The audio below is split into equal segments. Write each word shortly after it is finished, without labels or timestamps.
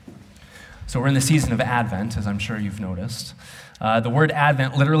So we're in the season of Advent, as I'm sure you've noticed. The word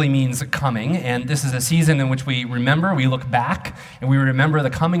Advent literally means coming, and this is a season in which we remember, we look back, and we remember the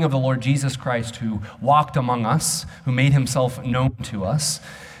coming of the Lord Jesus Christ, who walked among us, who made himself known to us.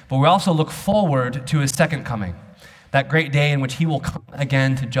 But we also look forward to his second coming, that great day in which he will come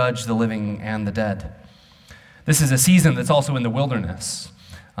again to judge the living and the dead. This is a season that's also in the wilderness.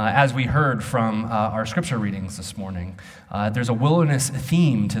 As we heard from our scripture readings this morning, there's a wilderness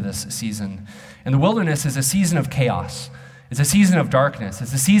theme to this season. And the wilderness is a season of chaos. It's a season of darkness.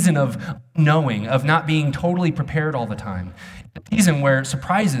 It's a season of knowing, of not being totally prepared all the time. A season where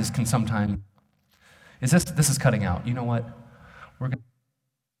surprises can sometimes... This is cutting out. You know what?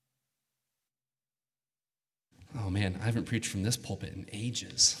 Oh man, I haven't preached from this pulpit in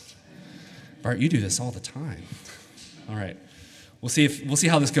ages. Bart, you do this all the time. All right. We'll see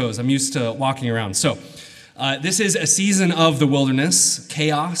how this goes. I'm used to walking around. So, this is a season of the wilderness,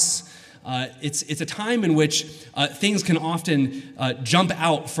 chaos. It's a time in which things can often jump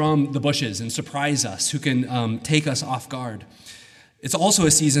out from the bushes and surprise us, who can take us off guard. It's also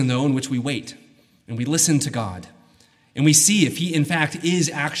a season, though, in which we wait and we listen to God. And we see if he, in fact, is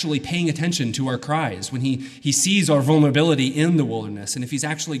actually paying attention to our cries, when he sees our vulnerability in the wilderness, and if he's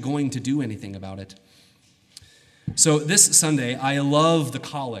actually going to do anything about it. So this Sunday, I love the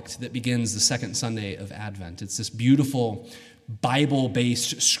collect that begins the second Sunday of Advent. It's this beautiful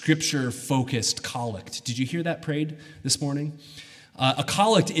Bible-based, scripture-focused collect. Did you hear that prayed this morning? A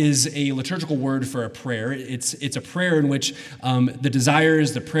collect is a liturgical word for a prayer. It's a prayer in which the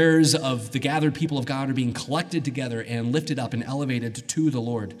desires, the prayers of the gathered people of God are being collected together and lifted up and elevated to the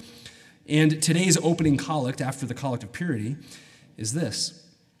Lord. And today's opening collect, after the collect of purity, is this: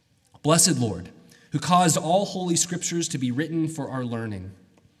 Blessed Lord, who caused all holy scriptures to be written for our learning,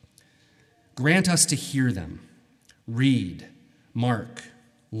 grant us to hear them, read, mark,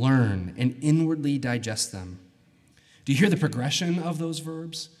 learn, and inwardly digest them. Do you hear the progression of those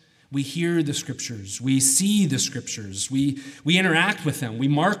verbs? We hear the scriptures, we see the scriptures, we interact with them, we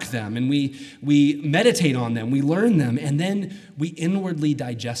mark them, and we meditate on them, we learn them, and then we inwardly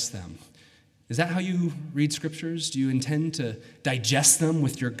digest them. Is that how you read scriptures? Do you intend to digest them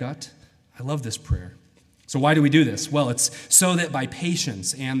with your gut? I love this prayer. So why do we do this? Well, it's so that by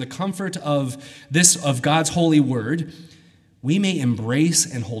patience and the comfort of God's holy word, we may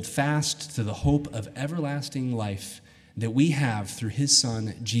embrace and hold fast to the hope of everlasting life that we have through his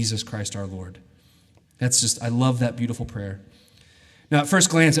Son, Jesus Christ our Lord. I love that beautiful prayer. Now, at first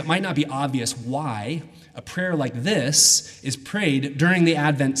glance, it might not be obvious why a prayer like this is prayed during the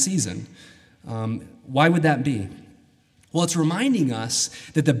Advent season. Why would that be? Well, it's reminding us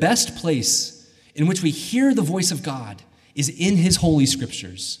that the best place in which we hear the voice of God is in his holy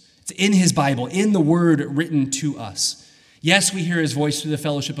scriptures. It's in his Bible, in the word written to us. Yes, we hear his voice through the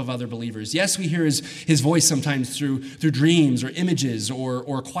fellowship of other believers. Yes, we hear his voice sometimes through dreams or images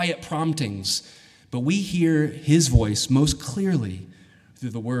or quiet promptings. But we hear his voice most clearly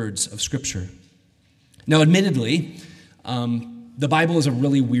through the words of Scripture. Now, admittedly, the Bible is a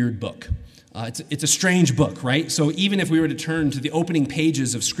really weird book. It's a strange book, right? So even if we were to turn to the opening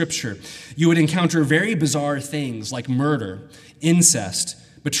pages of Scripture, you would encounter very bizarre things like murder, incest,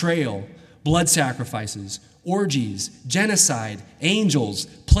 betrayal, blood sacrifices, orgies, genocide, angels,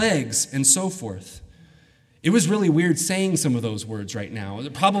 plagues, and so forth. It was really weird saying some of those words right now.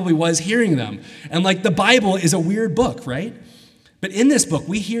 It probably was hearing them. And the Bible is a weird book, right? But in this book,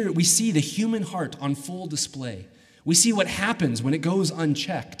 we see the human heart on full display. We see what happens when it goes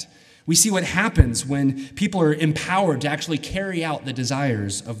unchecked. We see what happens when people are empowered to actually carry out the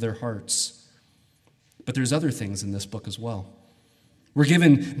desires of their hearts. But there's other things in this book as well. We're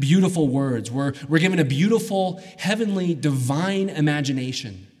given beautiful words. We're given a beautiful, heavenly, divine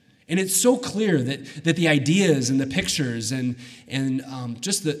imagination. And it's so clear that the ideas and the pictures and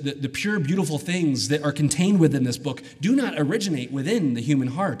just the pure, beautiful things that are contained within this book do not originate within the human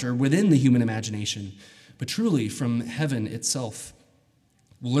heart or within the human imagination, but truly from heaven itself.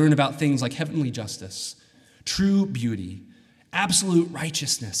 We'll learn about things like heavenly justice, true beauty, absolute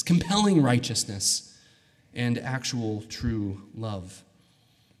righteousness, compelling righteousness, and actual true love.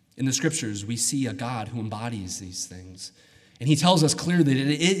 In the scriptures, we see a God who embodies these things. And he tells us clearly that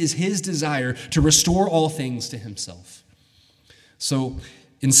it is his desire to restore all things to himself. So,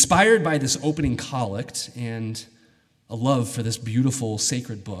 inspired by this opening collect and a love for this beautiful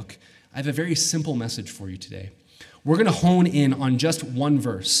sacred book, I have a very simple message for you today. We're going to hone in on just one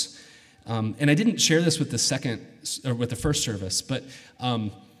verse. And I didn't share this with the first service, but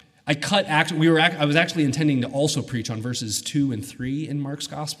I was actually intending to also preach on verses 2 and 3 in Mark's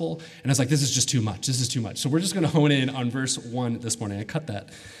gospel, and I was like, this is just too much. This is too much. So we're just going to hone in on verse 1 this morning. I cut that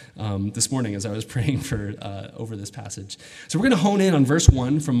this morning as I was praying for over this passage. So we're going to hone in on verse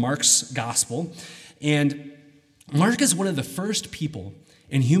 1 from Mark's gospel, and Mark is one of the first people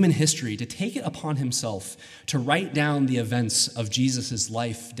in human history to take it upon himself to write down the events of Jesus'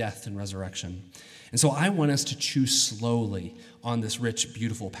 life, death, and resurrection. And so I want us to chew slowly on this rich,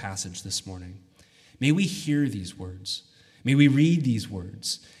 beautiful passage this morning. May we hear these words. May we read these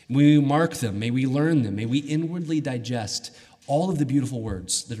words. May we mark them. May we learn them. May we inwardly digest all of the beautiful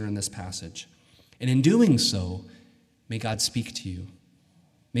words that are in this passage. And in doing so, may God speak to you.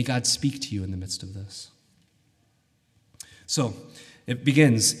 May God speak to you in the midst of this. So, it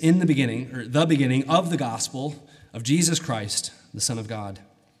begins in the beginning of the gospel of Jesus Christ, the Son of God.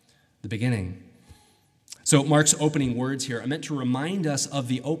 The beginning. So Mark's opening words here are meant to remind us of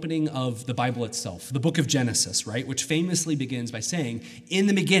the opening of the Bible itself, the book of Genesis, right? Which famously begins by saying, in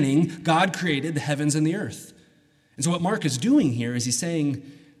the beginning, God created the heavens and the earth. And so what Mark is doing here is he's saying,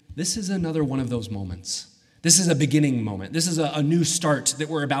 this is another one of those moments. This is a beginning moment. This is a new start that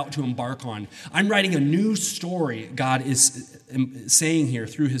we're about to embark on. I'm writing a new story, God is saying here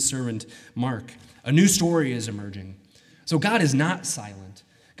through his servant Mark. A new story is emerging. So God is not silent.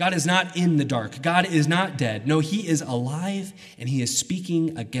 God is not in the dark. God is not dead. No, he is alive, and he is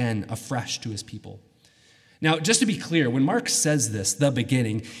speaking again afresh to his people. Now, just to be clear, when Mark says this, the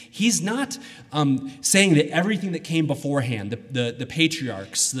beginning, he's not saying that everything that came beforehand, the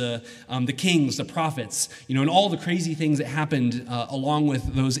patriarchs, the kings, the prophets, and all the crazy things that happened along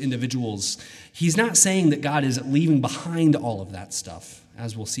with those individuals, he's not saying that God is leaving behind all of that stuff,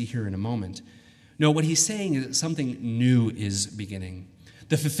 as we'll see here in a moment. No, what he's saying is that something new is beginning.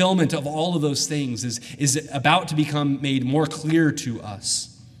 The fulfillment of all of those things is about to become made more clear to us.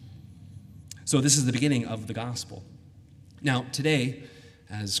 So this is the beginning of the gospel. Now, today,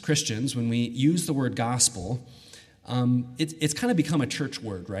 as Christians, when we use the word gospel, it's kind of become a church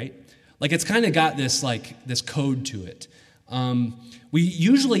word, right? Like it's kind of got this code to it. We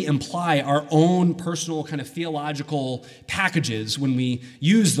usually imply our own personal kind of theological packages when we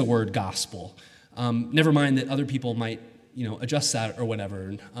use the word gospel. Never mind that other people might adjust that or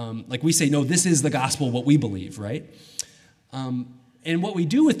whatever. Like we say, no, this is the gospel, what we believe, right? And what we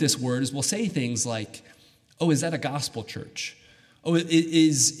do with this word is we'll say things like, oh, is that a gospel church? Oh,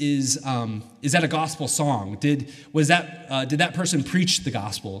 is that a gospel song? Did that person preach the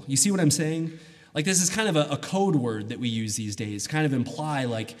gospel? You see what I'm saying? Like this is kind of a code word that we use these days, kind of imply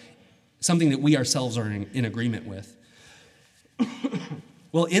like something that we ourselves are in agreement with.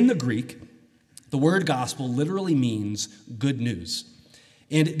 Well, in the Greek, the word gospel literally means good news.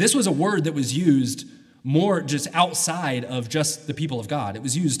 And this was a word that was used more just outside of just the people of God. It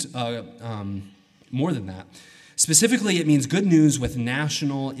was used more than that. Specifically, it means good news with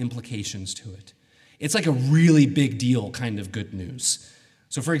national implications to it. It's like a really big deal kind of good news.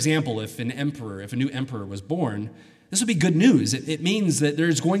 So for example, if a new emperor was born, this would be good news. It means that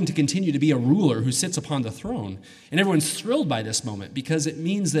there's going to continue to be a ruler who sits upon the throne. And everyone's thrilled by this moment because it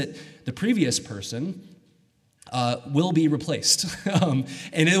means that the previous person will be replaced. And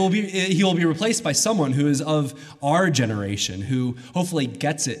he will be replaced by someone who is of our generation, who hopefully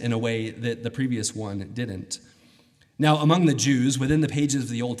gets it in a way that the previous one didn't. Now, among the Jews, within the pages of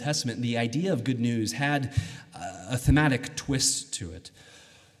the Old Testament, the idea of good news had a thematic twist to it.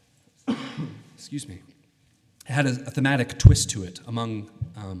 Excuse me. It had a thematic twist to it among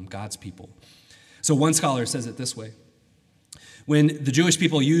God's people. So one scholar says it this way. When the Jewish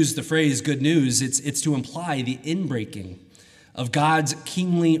people use the phrase good news, it's to imply the inbreaking of God's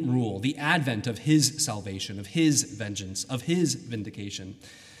kingly rule, the advent of his salvation, of his vengeance, of his vindication.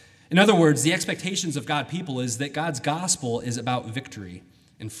 In other words, the expectations of God's people is that God's gospel is about victory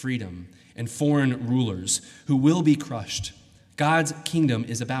and freedom and foreign rulers who will be crushed. God's kingdom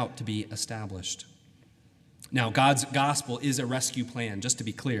is about to be established. Now, God's gospel is a rescue plan, just to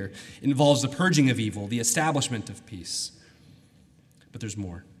be clear. It involves the purging of evil, the establishment of peace. But there's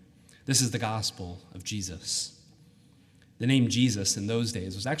more. This is the gospel of Jesus. The name Jesus in those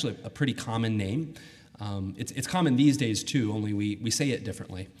days was actually a pretty common name. It's common these days too, only we say it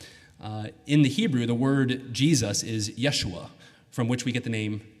differently. In the Hebrew, the word Jesus is Yeshua, from which we get the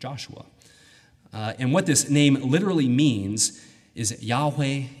name Joshua. And what this name literally means is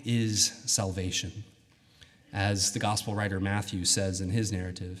Yahweh is salvation. As the gospel writer Matthew says in his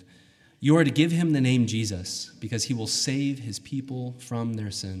narrative, you are to give him the name Jesus because he will save his people from their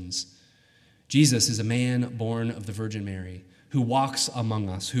sins. Jesus is a man born of the Virgin Mary who walks among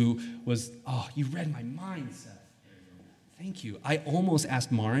us, who was, you read my mind, Seth. Thank you. I almost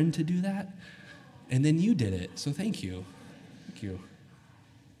asked Marin to do that, and then you did it, so thank you. Thank you.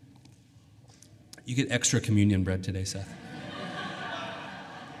 You get extra communion bread today, Seth.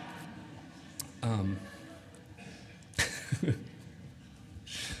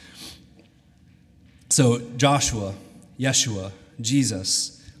 So Joshua, Yeshua,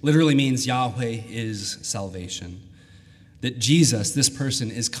 Jesus, literally means Yahweh is salvation. That Jesus, this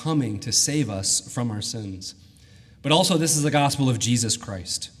person, is coming to save us from our sins. But also, this is the gospel of Jesus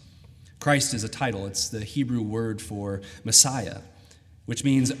Christ. Christ is a title. It's the Hebrew word for Messiah, which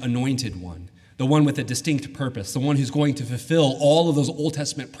means anointed one, the one with a distinct purpose, the one who's going to fulfill all of those Old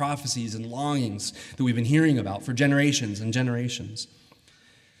Testament prophecies and longings that we've been hearing about for generations and generations.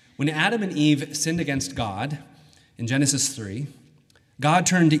 When Adam and Eve sinned against God in Genesis 3, God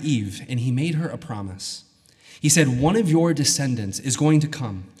turned to Eve and he made her a promise. He said, one of your descendants is going to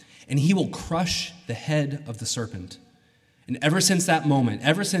come and he will crush the head of the serpent. And ever since that moment,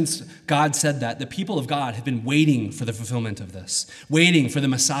 ever since God said that, the people of God have been waiting for the fulfillment of this, waiting for the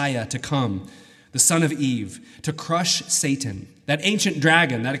Messiah to come, the son of Eve, to crush Satan, that ancient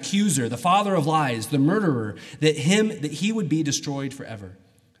dragon, that accuser, the father of lies, the murderer, that he would be destroyed forever.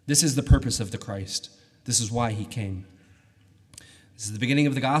 This is the purpose of the Christ. This is why he came. This is the beginning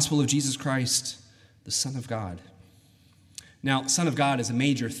of the gospel of Jesus Christ, the Son of God. Now, Son of God is a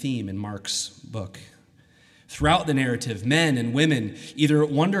major theme in Mark's book. Throughout the narrative, men and women either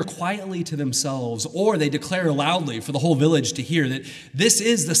wonder quietly to themselves or they declare loudly for the whole village to hear that this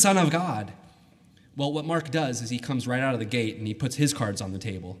is the Son of God. Well, what Mark does is he comes right out of the gate and he puts his cards on the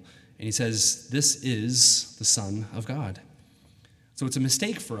table and he says, this is the Son of God. So it's a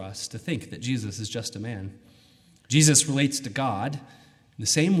mistake for us to think that Jesus is just a man. Jesus relates to God in the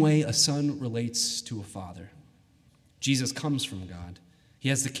same way a son relates to a father. Jesus comes from God. He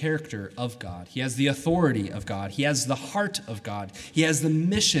has the character of God. He has the authority of God. He has the heart of God. He has the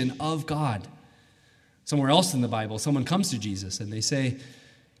mission of God. Somewhere else in the Bible, someone comes to Jesus and they say,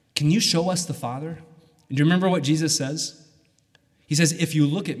 can you show us the Father? And do you remember what Jesus says? He says, if you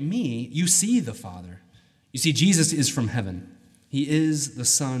look at me, you see the Father. You see, Jesus is from heaven. He is the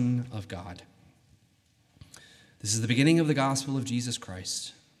Son of God. This is the beginning of the gospel of Jesus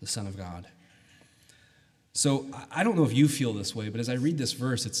Christ, the Son of God. So I don't know if you feel this way, but as I read this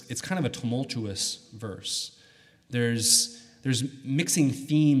verse, it's kind of a tumultuous verse. There's mixing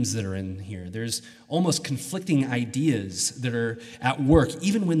themes that are in here. There's almost conflicting ideas that are at work,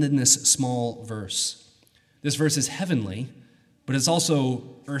 even within this small verse. This verse is heavenly, but it's also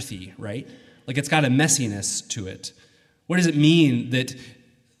earthy, right? Like it's got a messiness to it. What does it mean that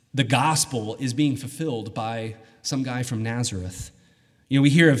the gospel is being fulfilled by some guy from Nazareth? You know, we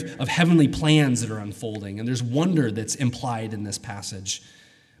hear of heavenly plans that are unfolding, and there's wonder that's implied in this passage.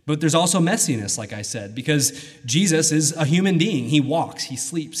 But there's also messiness, like I said, because Jesus is a human being. He walks, he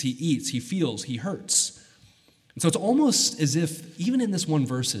sleeps, he eats, he feels, he hurts. And so it's almost as if, even in this one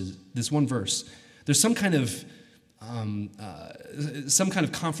verse, there's some kind of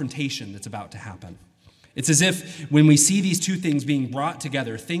confrontation that's about to happen. It's as if when we see these two things being brought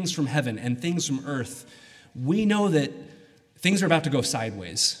together, things from heaven and things from earth, we know that things are about to go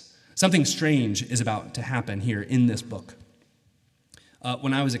sideways. Something strange is about to happen here in this book.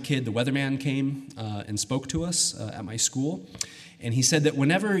 When I was a kid, the weatherman came and spoke to us at my school, and he said that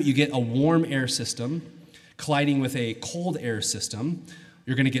whenever you get a warm air system colliding with a cold air system,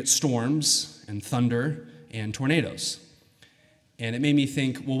 you're going to get storms and thunder and tornadoes. And it made me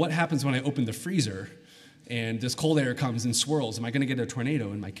think, well, what happens when I open the freezer and this cold air comes and swirls? Am I going to get a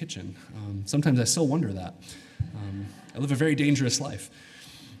tornado in my kitchen? Sometimes I still wonder that. I live a very dangerous life.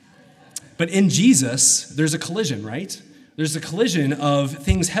 But in Jesus, there's a collision, right? There's a collision of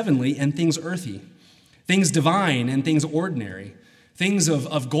things heavenly and things earthy, things divine and things ordinary, things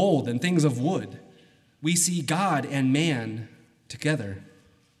of gold and things of wood. We see God and man together.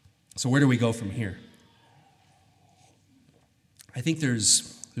 So where do we go from here? I think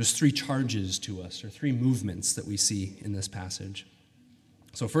there's three charges to us, or three movements that we see in this passage.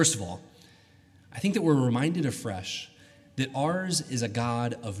 So first of all, I think that we're reminded afresh that ours is a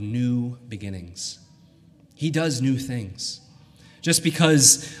God of new beginnings. He does new things. Just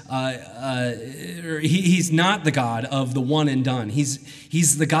because he's not the God of the one and done.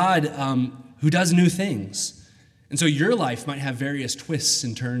 He's the God who does new things. And so your life might have various twists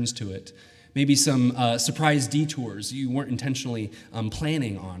and turns to it. Maybe some surprise detours you weren't intentionally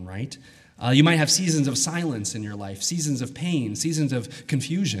planning on, right? You might have seasons of silence in your life, seasons of pain, seasons of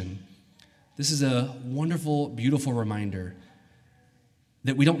confusion. This is a wonderful, beautiful reminder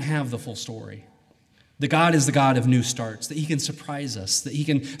that we don't have the full story. That God is the God of new starts, that he can surprise us, that he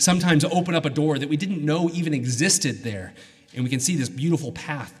can sometimes open up a door that we didn't know even existed there, and we can see this beautiful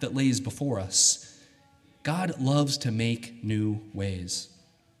path that lays before us. God loves to make new ways.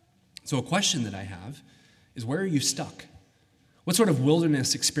 So a question that I have is, where are you stuck? What sort of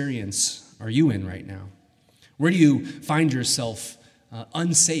wilderness experience are you in right now? Where do you find yourself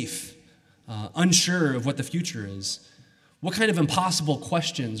unsafe, unsure of what the future is? What kind of impossible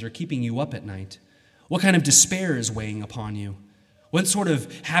questions are keeping you up at night? What kind of despair is weighing upon you? What sort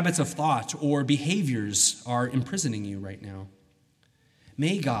of habits of thought or behaviors are imprisoning you right now?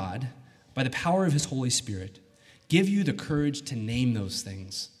 May God, by the power of his Holy Spirit, give you the courage to name those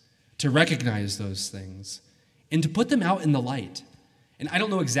things, to recognize those things, and to put them out in the light. And I don't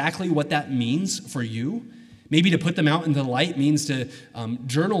know exactly what that means for you. Maybe to put them out in the light means to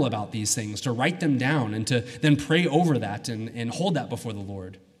journal about these things, to write them down, and to then pray over that and hold that before the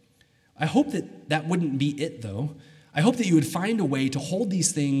Lord. I hope that that wouldn't be it, though. I hope that you would find a way to hold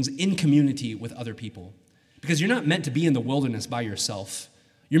these things in community with other people, because you're not meant to be in the wilderness by yourself.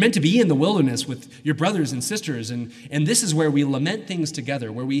 You're meant to be in the wilderness with your brothers and sisters, and this is where we lament things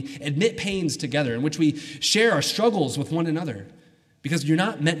together, where we admit pains together, in which we share our struggles with one another, because you're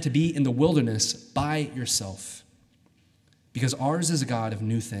not meant to be in the wilderness by yourself, because ours is a God of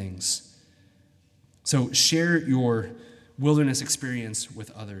new things. So share your wilderness experience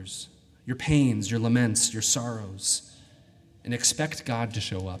with others, your pains, your laments, your sorrows, and expect God to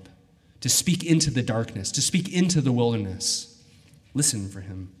show up, to speak into the darkness, to speak into the wilderness. Listen for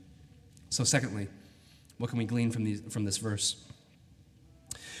him. So secondly, what can we glean from this verse?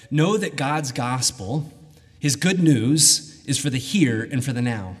 Know that God's gospel, his good news, is for the here and for the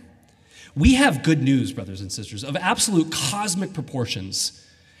now. We have good news, brothers and sisters, of absolute cosmic proportions.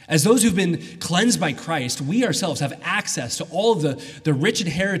 As those who've been cleansed by Christ, we ourselves have access to all of the rich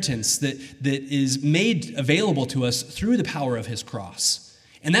inheritance that is made available to us through the power of his cross.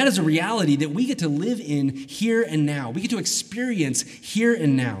 And that is a reality that we get to live in here and now. We get to experience here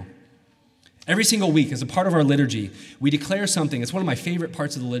and now. Every single week, as a part of our liturgy, we declare something. It's one of my favorite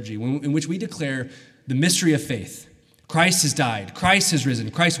parts of the liturgy, in which we declare the mystery of faith. Christ has died. Christ has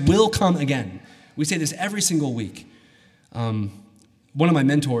risen. Christ will come again. We say this every single week. One of my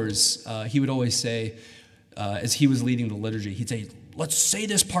mentors, he would always say, as he was leading the liturgy, he'd say, "Let's say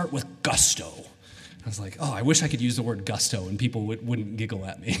this part with gusto." I was like, I wish I could use the word gusto and people wouldn't giggle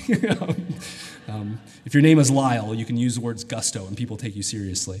at me. If your name is Lyle, you can use the words gusto and people take you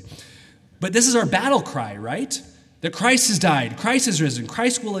seriously. But this is our battle cry, right? That Christ has died, Christ has risen,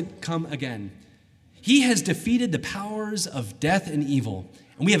 Christ will come again. He has defeated the powers of death and evil,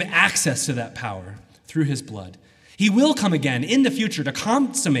 and we have access to that power through his blood. He will come again in the future to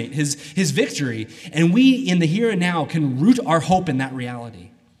consummate his victory, and we in the here and now can root our hope in that reality.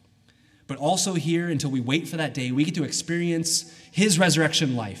 But also here, until we wait for that day, we get to experience his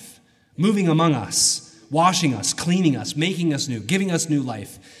resurrection life, moving among us, washing us, cleaning us, making us new, giving us new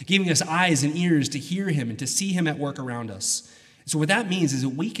life, giving us eyes and ears to hear him and to see him at work around us. So what that means is that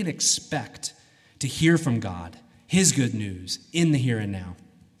we can expect to hear from God, his good news, in the here and now.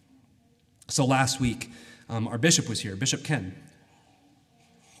 So last week, our bishop was here, Bishop Ken.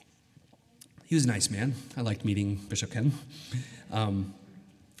 He was a nice man. I liked meeting Bishop Ken.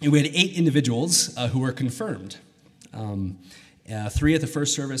 And we had 8 individuals who were confirmed. 3 at the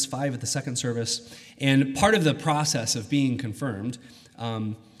first service, 5 at the second service. And part of the process of being confirmed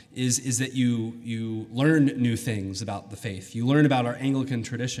is that you learn new things about the faith. You learn about our Anglican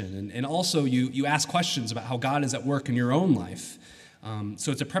tradition. And also you ask questions about how God is at work in your own life.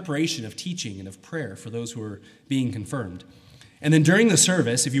 So it's a preparation of teaching and of prayer for those who are being confirmed. And then during the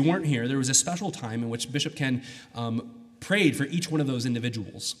service, if you weren't here, there was a special time in which Bishop Ken prayed for each one of those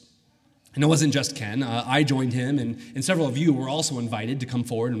individuals. And it wasn't just Ken. I joined him, and several of you were also invited to come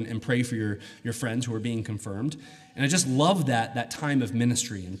forward and pray for your friends who were being confirmed. And I just loved that time of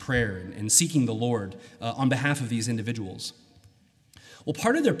ministry and prayer and seeking the Lord on behalf of these individuals. Well,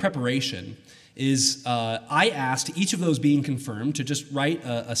 part of their preparation is I asked each of those being confirmed to just write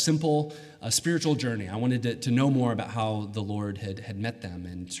a simple spiritual journey. I wanted to know more about how the Lord had met them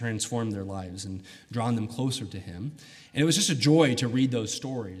and transformed their lives and drawn them closer to him. And it was just a joy to read those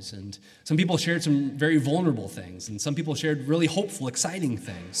stories. And some people shared some very vulnerable things, and some people shared really hopeful, exciting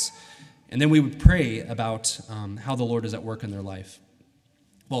things. And then we would pray about how the Lord is at work in their life.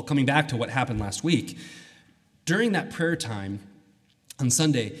 Well, coming back to what happened last week, during that prayer time on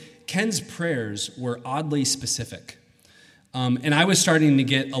Sunday, Ken's prayers were oddly specific. And I was starting to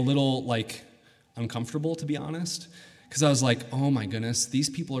get a little, uncomfortable, to be honest, because I was like, oh my goodness, these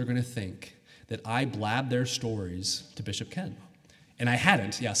people are going to think that I blab their stories to Bishop Ken. And I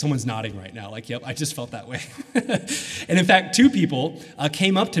hadn't. Yeah, someone's nodding right now. Like, yep, I just felt that way. And in fact, 2 people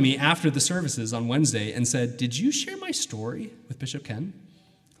came up to me after the services on Wednesday and said, "Did you share my story with Bishop Ken?"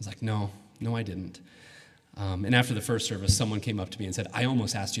 I was like, no, I didn't. And after the first service, someone came up to me and said, "I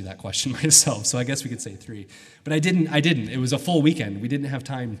almost asked you that question myself." So I guess we could say 3. But I didn't. It was a full weekend. We didn't have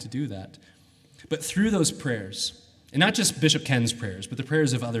time to do that. But through those prayers, and not just Bishop Ken's prayers, but the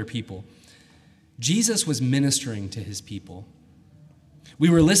prayers of other people, Jesus was ministering to his people. We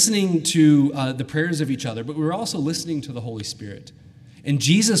were listening to the prayers of each other, but we were also listening to the Holy Spirit. And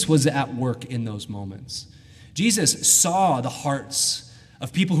Jesus was at work in those moments. Jesus saw the hearts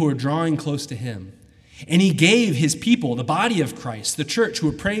of people who were drawing close to him. And he gave his people, the body of Christ, the church, who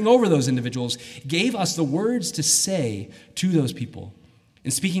were praying over those individuals, gave us the words to say to those people.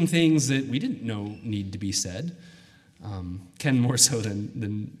 And speaking things that we didn't know need to be said. Ken more so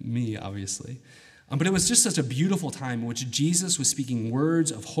than me, obviously. But it was just such a beautiful time in which Jesus was speaking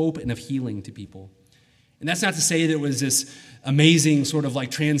words of hope and of healing to people. And that's not to say that it was this amazing sort of like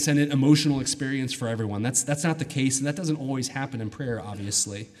transcendent emotional experience for everyone. That's not the case, and that doesn't always happen in prayer,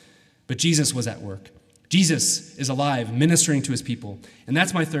 obviously. But Jesus was at work. Jesus is alive, ministering to his people. And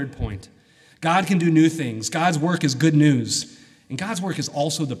that's my third point. God can do new things. God's work is good news. And God's work is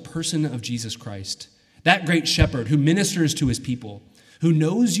also the person of Jesus Christ, that great shepherd who ministers to his people, who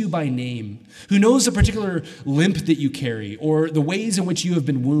knows you by name, who knows the particular limp that you carry or the ways in which you have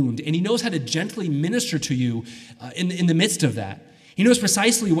been wounded, and he knows how to gently minister to you in the midst of that. He knows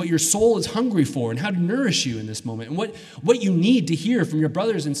precisely what your soul is hungry for and how to nourish you in this moment and what you need to hear from your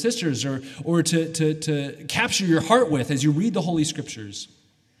brothers and sisters or to capture your heart with as you read the Holy Scriptures.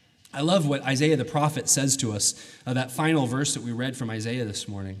 I love what Isaiah the prophet says to us, that final verse that we read from Isaiah this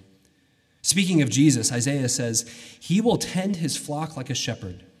morning. Speaking of Jesus, Isaiah says, "He will tend his flock like a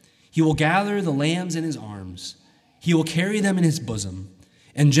shepherd. He will gather the lambs in his arms. He will carry them in his bosom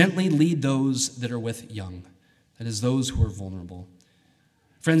and gently lead those that are with young," that is, those who are vulnerable.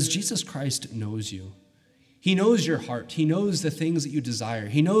 Friends, Jesus Christ knows you. He knows your heart. He knows the things that you desire.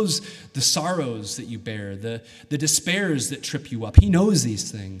 He knows the sorrows that you bear, the despairs that trip you up. He knows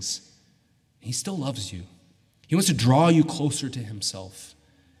these things. He still loves you. He wants to draw you closer to himself.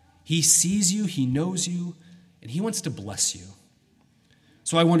 He sees you, he knows you, and he wants to bless you.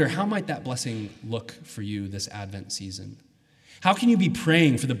 So I wonder, how might that blessing look for you this Advent season? How can you be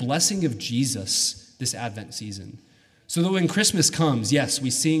praying for the blessing of Jesus this Advent season? So that when Christmas comes, yes, we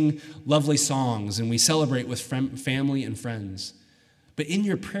sing lovely songs and we celebrate with family and friends. But in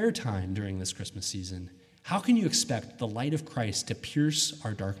your prayer time during this Christmas season, how can you expect the light of Christ to pierce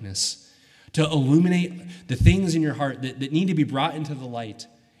our darkness, to illuminate the things in your heart that need to be brought into the light,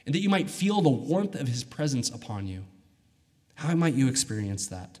 and that you might feel the warmth of his presence upon you? How might you experience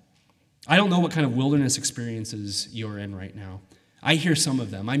that? I don't know what kind of wilderness experiences you're in right now. I hear some of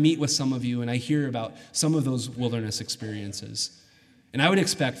them. I meet with some of you, and I hear about some of those wilderness experiences. And I would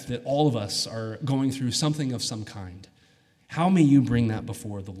expect that all of us are going through something of some kind. How may you bring that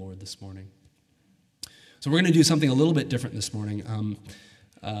before the Lord this morning? So we're going to do something a little bit different this morning.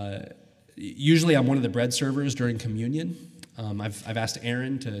 Usually I'm one of the bread servers during communion. I've asked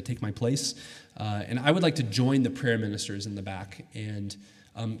Aaron to take my place, and I would like to join the prayer ministers in the back and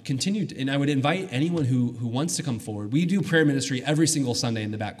continue. And I would invite anyone who wants to come forward. We do prayer ministry every single Sunday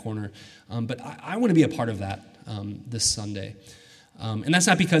in the back corner, but I want to be a part of that this Sunday. And that's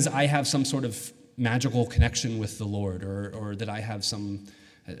not because I have some sort of magical connection with the Lord or that I have some,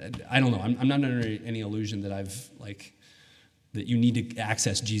 I don't know. I'm not under any illusion that that you need to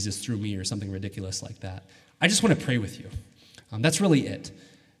access Jesus through me or something ridiculous like that. I just want to pray with you. That's really it.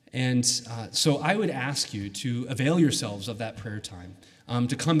 And so I would ask you to avail yourselves of that prayer time,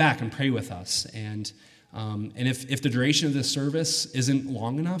 to come back and pray with us. And if the duration of this service isn't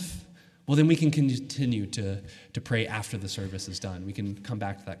long enough, well, then we can continue to pray after the service is done. We can come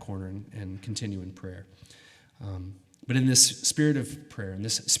back to that corner and continue in prayer. But in this spirit of prayer, in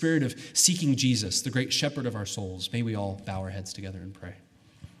this spirit of seeking Jesus, the great shepherd of our souls, may we all bow our heads together and pray.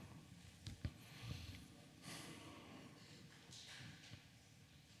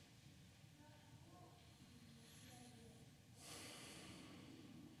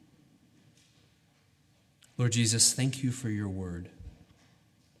 Lord Jesus, thank you for your word,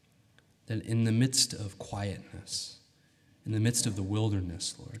 that in the midst of quietness, in the midst of the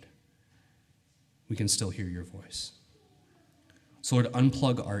wilderness, Lord, we can still hear your voice. So Lord,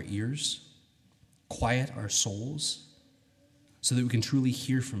 unplug our ears, quiet our souls, so that we can truly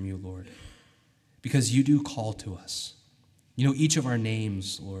hear from you, Lord, because you do call to us. You know each of our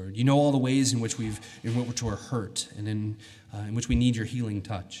names, Lord. You know all the ways in which we're hurt and in which we need your healing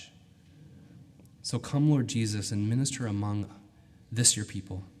touch. So come, Lord Jesus, and minister among this your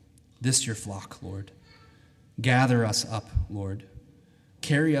people, this your flock, Lord. Gather us up, Lord.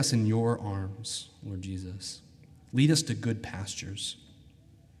 Carry us in your arms, Lord Jesus. Lead us to good pastures.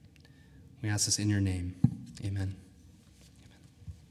 We ask this in your name. Amen.